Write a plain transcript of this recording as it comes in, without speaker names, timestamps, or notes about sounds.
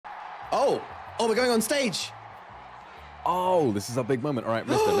Oh, we're going on stage. Oh, this is a big moment. All right,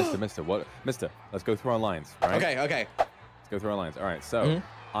 Mister, what? Mister, let's go through our lines, right? Okay. Let's go through our lines. All right, so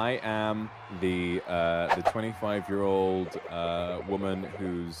I am the 25-year-old woman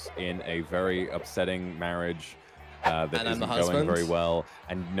who's in a very upsetting marriage that isn't going very well.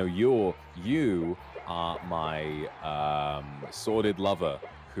 And no, you are my sordid lover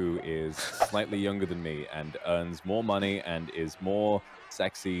who is slightly younger than me and earns more money and is more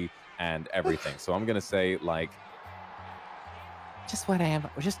sexy and everything. So I'm gonna say like, just what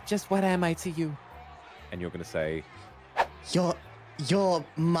am I to you? And you're gonna say, You're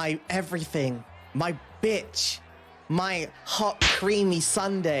my everything, my bitch, my hot creamy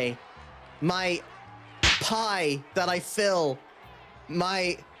sundae, my pie that I fill,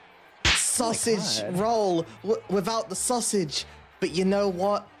 my sausage roll without the sausage. But you know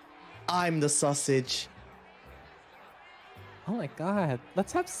what? I'm the sausage. oh my god,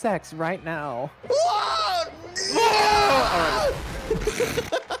 let's have sex right now. Whoa! All right.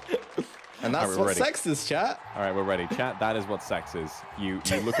 And that's what sex is, chat. All right, we're ready. Chat, that is what sex is. You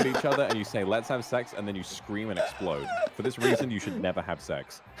look at each other and you say, let's have sex, and then you scream and explode. For this reason, you should never have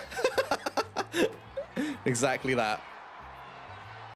sex. Exactly that.